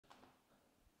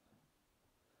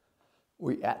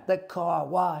We at the car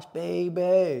wash,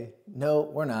 baby. No,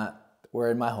 we're not. We're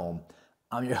in my home.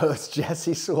 I'm your host,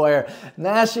 Jesse Sawyer,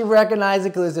 nationally recognized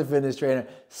inclusive fitness trainer,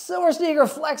 Silver Sneaker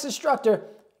Flex instructor.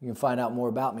 You can find out more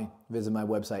about me. Visit my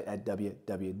website at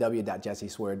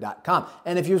www.jessesawyer.com.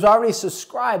 And if you've already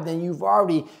subscribed, then you've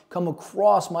already come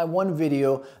across my one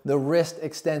video, the wrist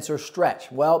extensor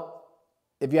stretch. Well,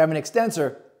 if you have an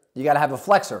extensor, you got to have a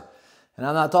flexor. And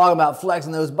I'm not talking about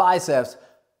flexing those biceps.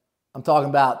 I'm talking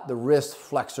about the wrist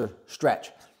flexor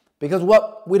stretch. Because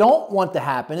what we don't want to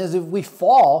happen is if we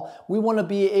fall, we want to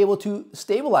be able to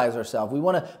stabilize ourselves. We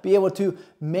want to be able to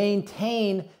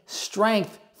maintain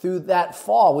strength through that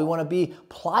fall. We want to be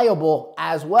pliable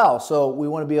as well. So we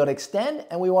want to be able to extend,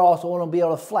 and we also want to be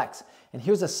able to flex. And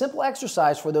here's a simple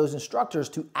exercise for those instructors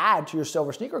to add to your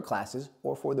Silver Sneaker classes,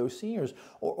 or for those seniors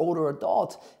or older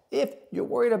adults if you're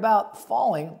worried about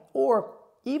falling, or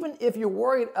even if you're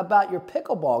worried about your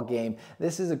pickleball game.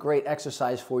 This is a great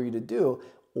exercise for you to do.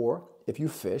 Or if you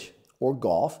fish or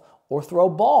golf or throw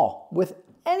ball with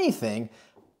anything,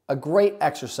 a great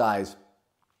exercise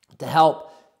to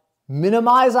help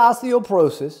minimize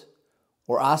osteoporosis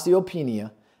or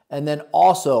osteopenia, and then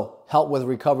also help with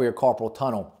recovery of carpal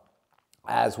tunnel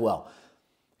as well.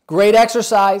 Great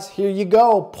exercise. Here you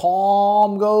go.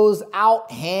 Palm goes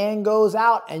out, hand goes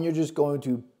out, and you're just going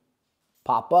to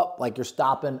pop up like you're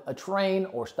stopping a train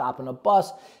or stopping a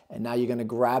bus. And now you're going to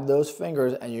grab those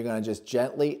fingers and you're going to just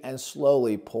gently and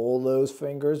slowly pull those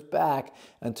fingers back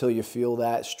until you feel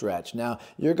that stretch. Now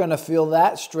you're going to feel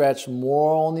that stretch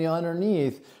more on the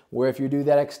underneath, where if you do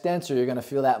that extensor, you're going to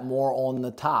feel that more on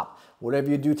the top. Whatever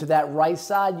you do to that right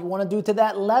side, you want to do to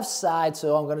that left side.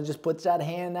 So I'm going to just put that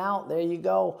hand out. There you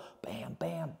go. Bam,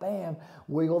 bam, bam.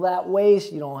 Wiggle that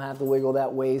waist. You don't have to wiggle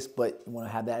that waist, but you want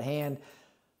to have that hand.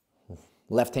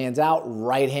 Left hand's out,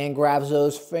 right hand grabs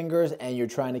those fingers, and you're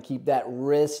trying to keep that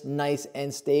wrist nice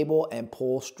and stable and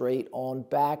pull straight on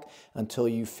back until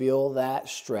you feel that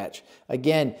stretch.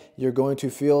 Again, you're going to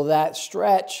feel that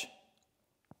stretch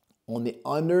on the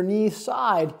underneath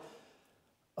side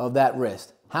of that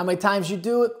wrist. How many times you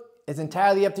do it is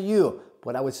entirely up to you,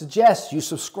 but I would suggest you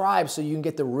subscribe so you can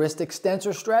get the wrist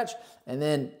extensor stretch, and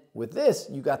then with this,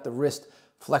 you got the wrist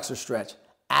flexor stretch.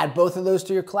 Add both of those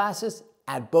to your classes.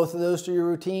 Add both of those to your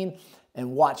routine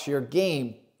and watch your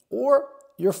game or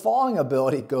your falling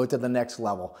ability go to the next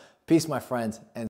level. Peace, my friends. And